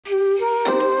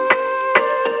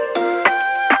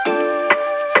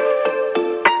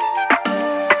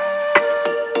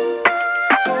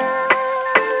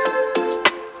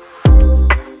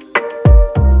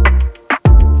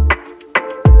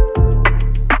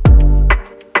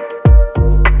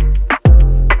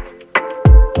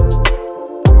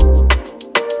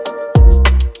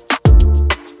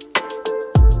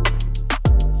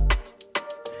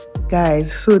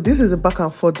guys, so this is the back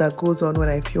and forth that goes on when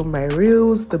I film my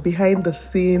reels, the behind the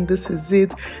scene. This is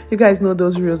it. You guys know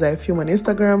those reels I film on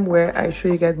Instagram where I show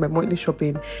you guys my monthly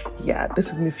shopping. Yeah,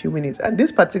 this is me filming it. And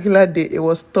this particular day it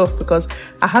was tough because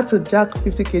I had to jack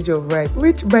 50 kg of rice,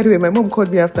 which by the way my mom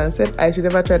called me after and said I should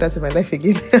never try that in my life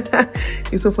again.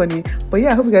 It's so funny. But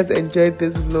yeah, I hope you guys enjoyed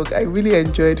this vlog. I really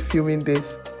enjoyed filming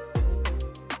this.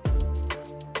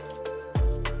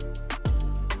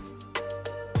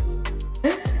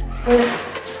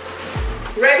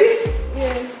 Ready?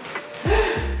 Yes.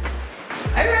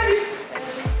 Are you ready?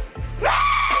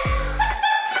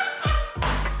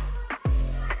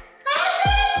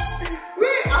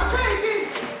 Wait, I'll try again.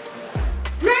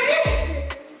 Ready?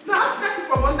 No, I have to take it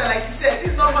from under like you said.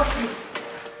 It's not possible.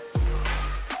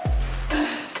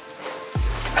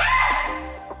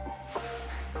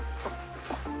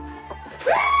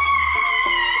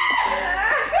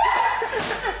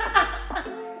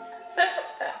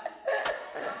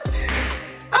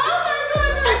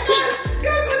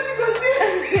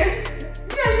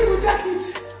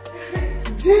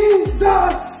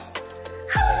 Jesus!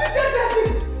 How did you do that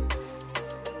thing?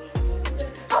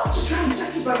 I want to try and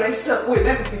jack it by myself. Wait,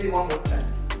 let me feel it one more time.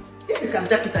 If you can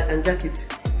jack it, I can jack it.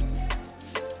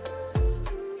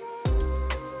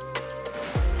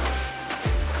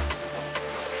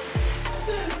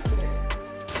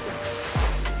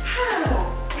 How?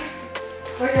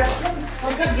 Oh yeah,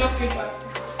 I'll jack just simple.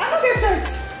 I don't get that.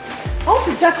 I want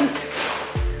to jack it.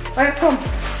 Alright, come.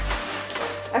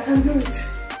 I can do it.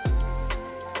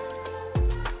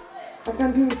 I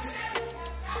can do it.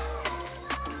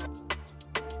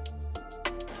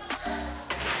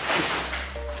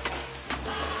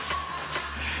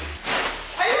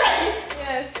 Are you ready?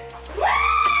 Yes.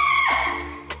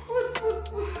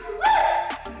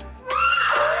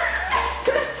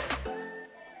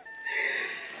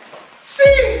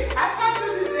 See, I can't do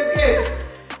this again.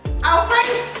 I'll find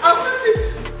it. I'll put it.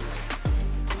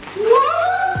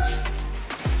 What?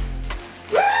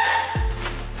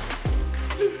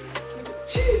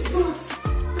 Jesus! I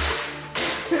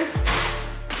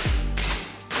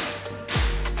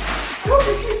hope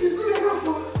the cake is good enough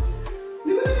for.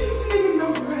 You're gonna be eating no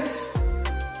breast.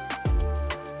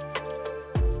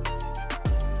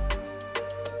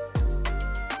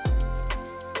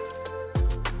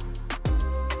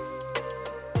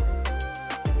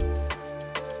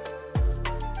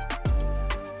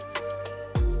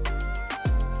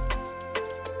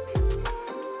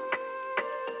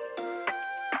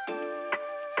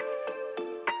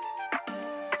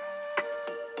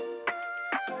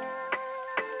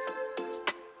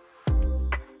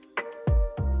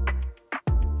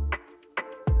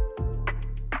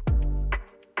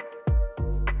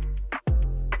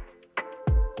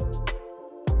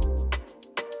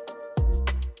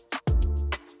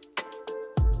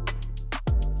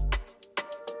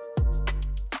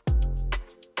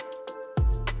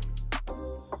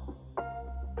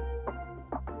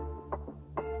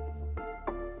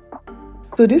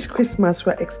 So this Christmas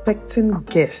we're expecting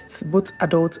guests, both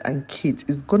adults and kids.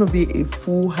 It's gonna be a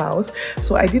full house.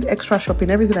 So I did extra shopping.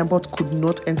 Everything I bought could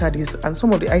not enter this, and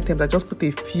some of the items I just put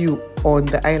a few on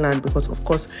the island because of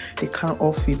course they can't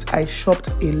all fit. I shopped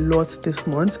a lot this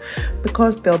month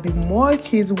because there'll be more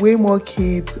kids, way more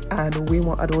kids and way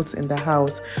more adults in the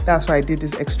house. That's why I did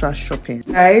this extra shopping.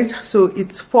 Guys, so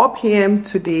it's 4 p.m.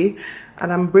 today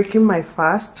and I'm breaking my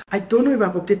fast. I don't know if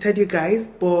I've updated you guys,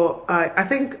 but I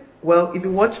think, well, if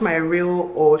you watch my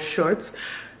reel or shorts,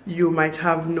 you might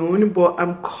have known, but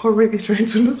I'm currently trying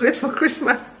to lose weight for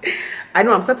Christmas. I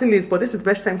know I'm starting late, but this is the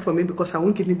best time for me because I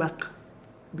won't give me back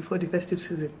before the festive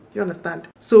season. You understand?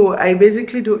 So I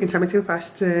basically do intermittent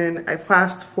fasting. I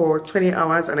fast for 20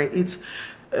 hours and I eat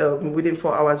within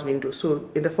 4 hours window.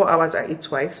 So in the 4 hours I eat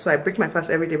twice. So I break my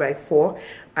fast every day by 4.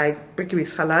 I break it with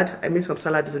salad. I make some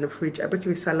salad in the fridge. I break it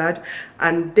with salad,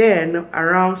 and then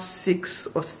around 6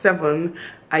 or 7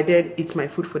 I then eat my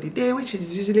food for the day, which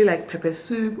is usually like pepper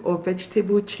soup or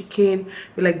vegetable chicken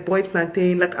with like boiled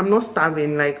plantain. Like I'm not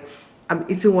starving, like I'm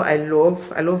eating what I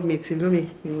love. I love meat. You know me,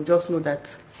 you just know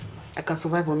that I can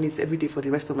survive on meat every day for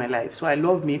the rest of my life. So I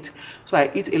love meat. So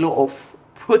I eat a lot of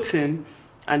protein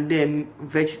and then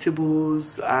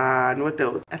vegetables and what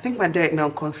else. I think my diet now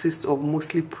consists of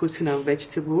mostly protein and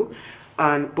vegetable.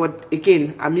 But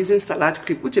again, I'm using salad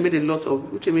cream, which I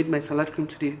made my salad cream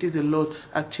today. This is a lot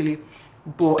actually.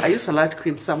 But I use salad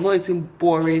cream, so I'm not eating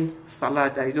boring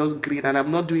salad. I just green, and I'm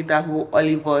not doing that whole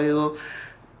olive oil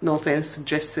nonsense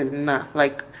dressing. Nah,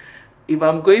 like if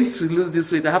I'm going to lose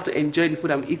this weight, I have to enjoy the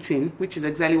food I'm eating, which is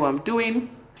exactly what I'm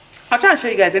doing. I'll try and show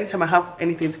you guys anytime I have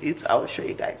anything to eat. I'll show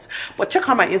you guys. But check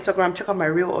out my Instagram, check out my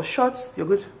reel or shorts. You're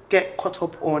going to get caught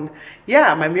up on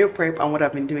my meal prep and what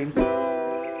I've been doing.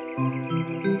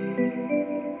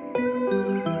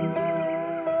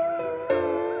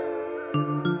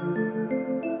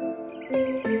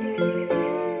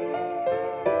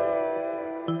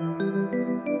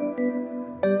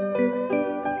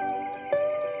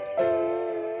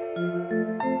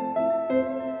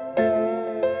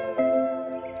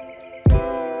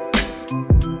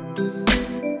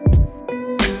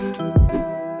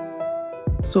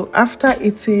 So after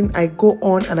eating, I go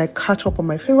on and I catch up on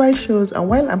my favorite shows. And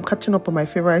while I'm catching up on my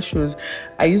favorite shows,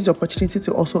 I use the opportunity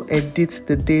to also edit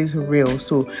the day's reel.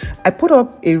 So I put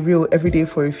up a reel every day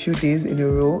for a few days in a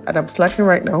row, and I'm slacking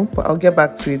right now, but I'll get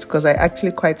back to it because I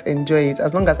actually quite enjoy it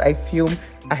as long as I film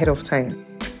ahead of time.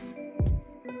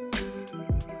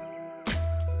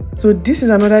 So this is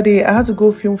another day. I had to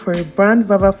go film for a brand,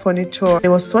 Vava Furniture. It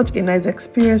was such a nice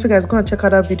experience. So guys, go and check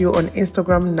out that video on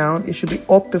Instagram now. It should be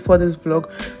up before this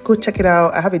vlog. Go check it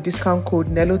out. I have a discount code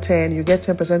Nelo10. You get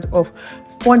 10% off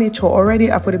furniture, already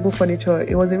affordable furniture.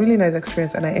 It was a really nice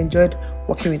experience and I enjoyed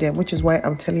working with them, which is why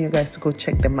I'm telling you guys to go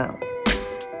check them out.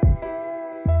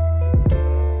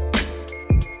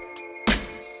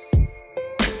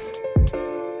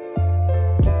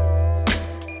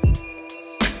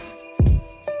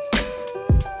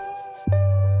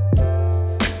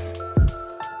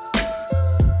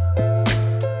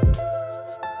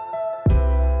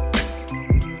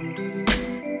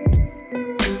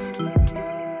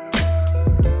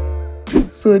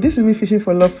 So this is me fishing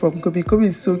for love from Kobe. Kobe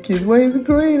is so cute, but he's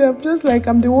growing up just like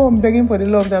I'm the one begging for the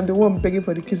love. I'm the one begging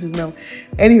for the kisses now.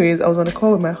 Anyways, I was on a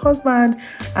call with my husband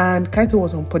and Kaito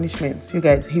was on punishment. You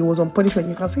guys, he was on punishment.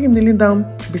 You can see him kneeling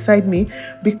down beside me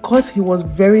because he was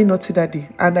very naughty that day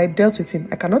and I dealt with him.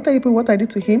 I cannot tell you what I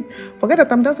did to him. Forget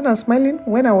that I'm dancing and smiling.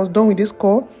 When I was done with this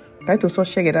call, Kaito saw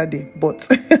Shaggy that day, but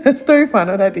story for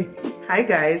another day. Hi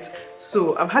guys,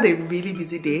 so I've had a really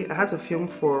busy day. I had to film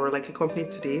for like a company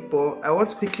today, but I want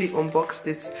to quickly unbox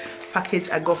this package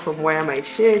I got from Wire My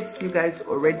Shades. You guys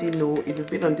already know, if you've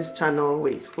been on this channel,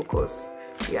 wait, focus.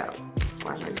 Yeah,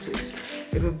 why am I doing this?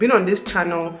 If you've been on this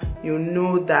channel, you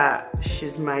know that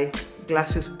she's my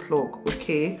glasses plug,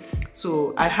 okay?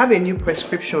 So I have a new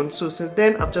prescription, so since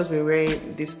then I've just been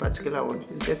wearing this particular one.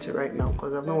 It's dirty right now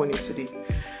because I've not worn it today.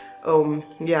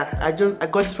 Yeah, I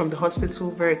got it from the hospital,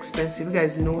 very expensive. You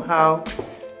guys know how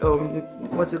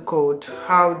what's it called,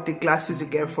 how the glasses you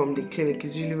get from the clinic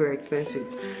is usually very expensive.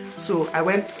 So I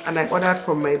went and I ordered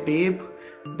from my babe.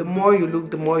 The more you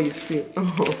look, the more you see.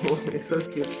 Oh, it's so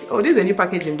cute. Oh, this is a new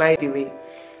packaging, by the way.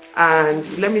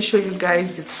 And let me show you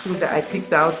guys the two that I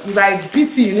picked out. If I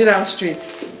beat you, kneel down straight.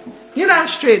 Kneel down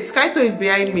straight. Kaito is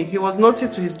behind me. He was naughty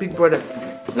to his big brother.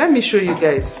 Let me show you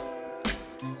guys.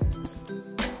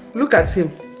 Look at him.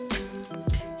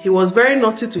 He was very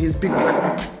naughty to his big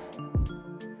brother.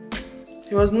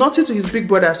 He was naughty to his big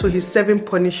brother, so he's serving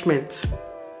punishment.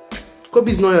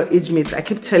 Kobe is not your age mate. I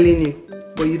keep telling you,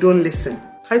 but you don't listen.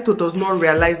 Kaito does not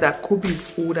realize that Kobe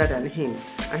is older than him,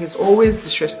 and he's always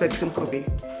disrespecting Kobe.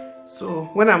 So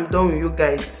when I'm done with you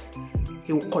guys,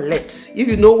 he will collect. If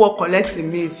you know what collecting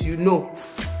means, you know.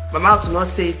 My mouth will not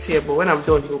say it here, but when I'm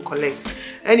done, he will collect.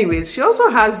 Anyways, she also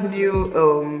has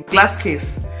new glass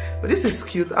case. But this is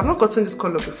cute. I've not gotten this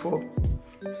color before.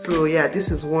 So yeah,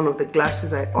 this is one of the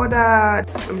glasses I ordered.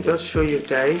 Let me just show you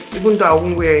guys. Even though I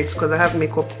won't wear it because I have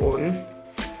makeup on.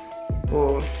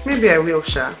 Or maybe I will,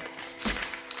 Sha.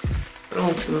 I don't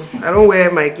want to. I don't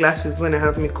wear my glasses when I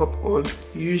have makeup on,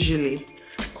 usually.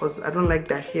 Because I don't like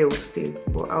that hair will stain.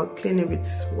 But I'll clean it with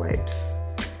wipes.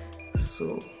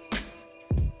 So...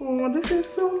 oh, this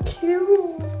is so cute.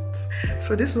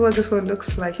 So this is what this one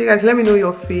looks like. Hey guys, let me know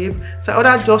your fave. So I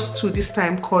ordered just two this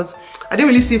time because I didn't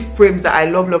really see frames that I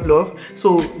love.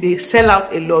 So they sell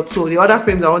out a lot. So the other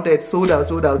frames I wanted sold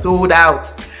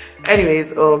out.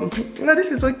 Anyways, you know,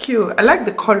 this is so cute. I like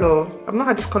the color. I've not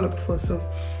had this color before, so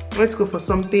let's go for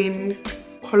something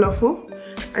colorful.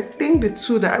 I think the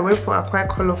two that I went for are quite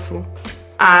colorful.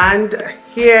 And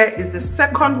here is the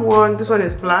second one. This one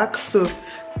is black. So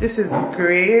this is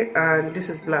gray and this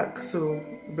is black, so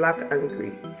black and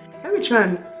gray. Let me try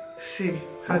and see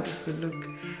how this will look.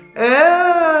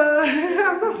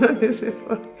 I've not done this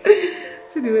before.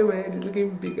 See the way my head is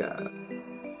looking bigger.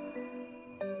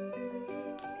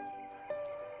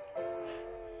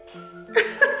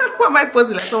 Why am I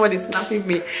posing like somebody snapping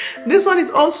me? This one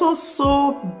is also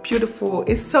so beautiful.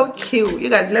 It's so cute. You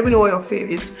guys, let me know what your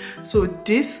favorite is. So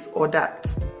this or that.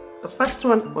 the first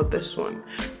one or this one?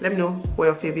 Let me know what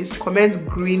your favorite is. Comment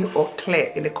green or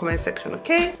clear in the comment section,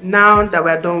 okay? Now that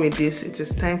we're done with this, it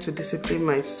is time to discipline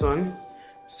my son.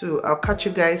 So I'll catch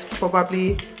you guys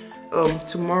probably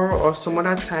tomorrow or some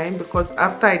other time, because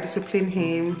after I discipline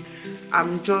him,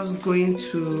 I'm just going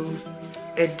to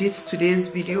edit today's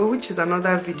video, which is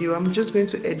another video. I'm just going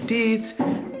to edit,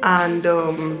 and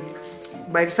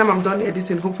by the time I'm done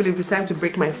editing, hopefully it'll be time to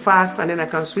break my fast, and then I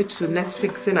can switch to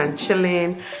Netflixing and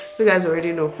chilling. You guys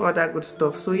already know all that good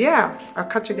stuff. So yeah, I'll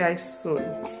catch you guys soon.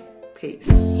 Peace.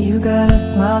 You got a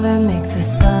smile that makes the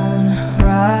sun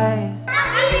rise. Make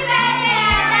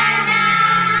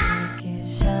it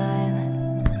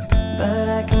shine. But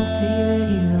I can see that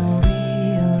you don't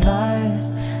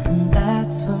realize, and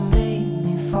that's what made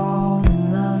me fall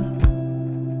in love.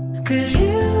 'Cause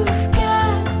you've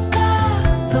got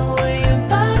style, the way your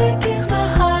body keeps my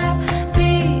heart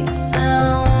beat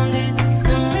sound. It's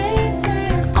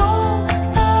amazing all the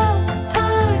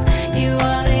time. You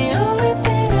are the only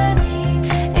thing I need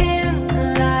in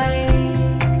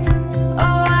life.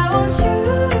 Oh, I want you.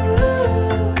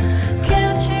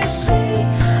 Can't you see?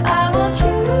 I want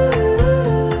you.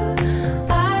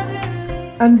 I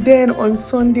believe. And then on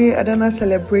Sunday, Adana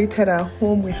celebrated at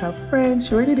home with her friends.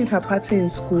 She already did her party in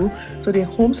school, so the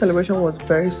home celebration was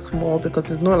very small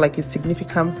because it's not like a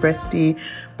significant birthday.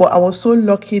 But I was so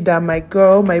lucky that my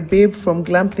girl, my babe from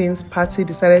Glam Things party,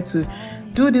 decided to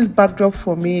do this backdrop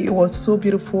for me. It was so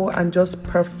beautiful and just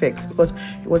perfect because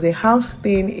it was a house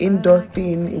thing, indoor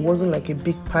thing. It wasn't like a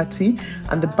big party,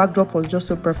 and the backdrop was just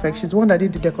so perfect. She's the one that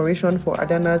did the decoration for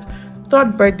Adana's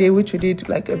 3rd birthday, which we did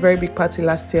like a very big party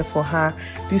last year for her.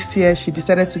 This year she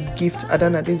decided to gift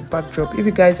Adana this backdrop. If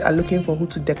you guys are looking for who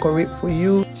to decorate for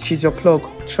you, she's your plug.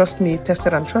 Trust me,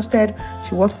 tested and trusted.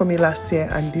 She worked for me last year,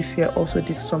 and this year also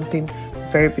did something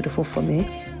very beautiful for me.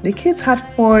 The kids had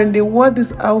fun. They wore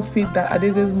this outfit that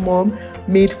Adeze's mom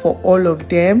made for all of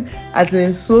them, as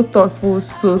in so thoughtful,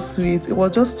 so sweet. It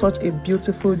was just such a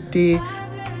beautiful day.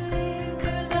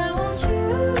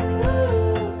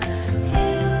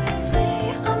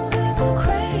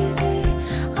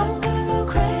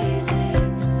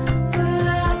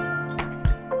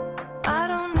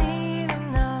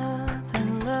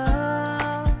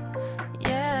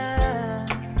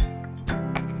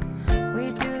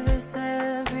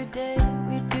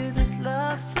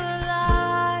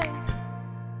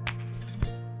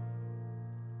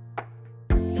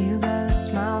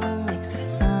 Smile that makes the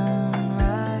sun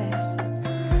rise.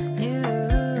 You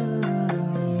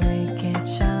make it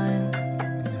shine.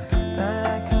 But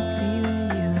I can see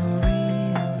that you don't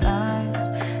realize,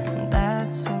 and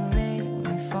that's what made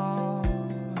me fall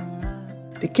in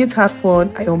love. The kids had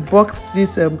fun. I unboxed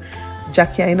this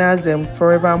Jackie Aina's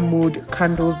Forever Mood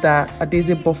candles that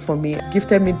Adeze bought for me.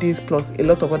 Gifted me this plus a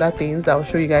lot of other things that I'll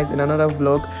show you guys in another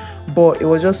vlog. But it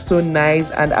was just so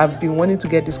nice, and I've been wanting to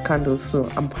get these candles, so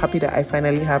I'm happy that I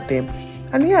finally have them.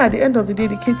 And yeah, at the end of the day,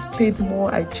 the kids played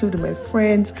more. I chilled with my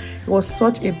friends. It was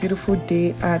such a beautiful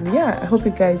day, and yeah, I hope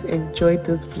you guys enjoyed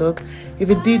this vlog. If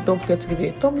you did, don't forget to give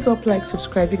it a thumbs up, like,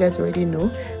 subscribe. You guys already know,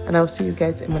 and I'll see you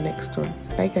guys in my next one.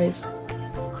 Bye guys.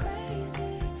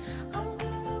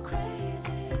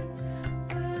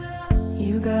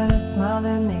 You got a smile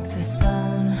that makes the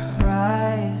sun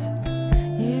rise.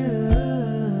 You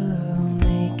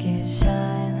make it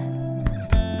shine.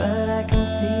 But I can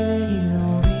see that you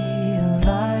don't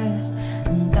realize,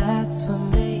 and that's what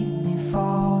made me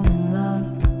fall in love.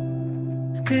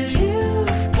 'Cause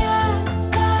you've got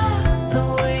style, the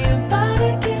way your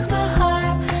body keeps my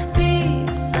heart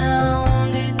beat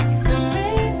sound. It's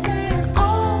amazing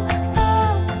all the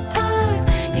time.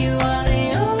 You are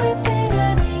the only thing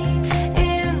I need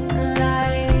in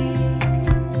life.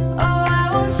 Oh, I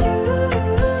want you.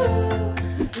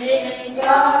 May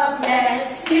God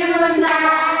bless you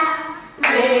now.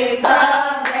 May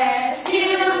God bless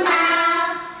you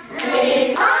now.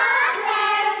 May God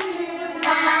bless you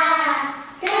now.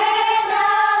 May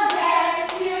God bless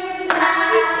you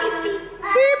now.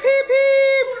 Hip hip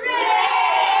hip!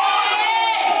 Hooray!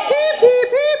 Hip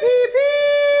hip hip hip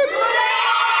hip!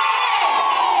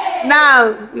 Hooray! Now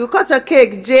you cut your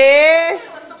cake. J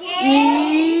E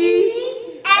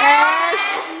S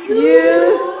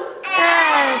U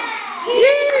S.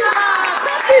 Jesus!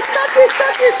 Cut it! Cut it!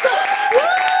 Cut it! Woo!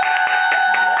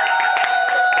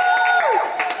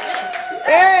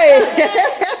 Hey!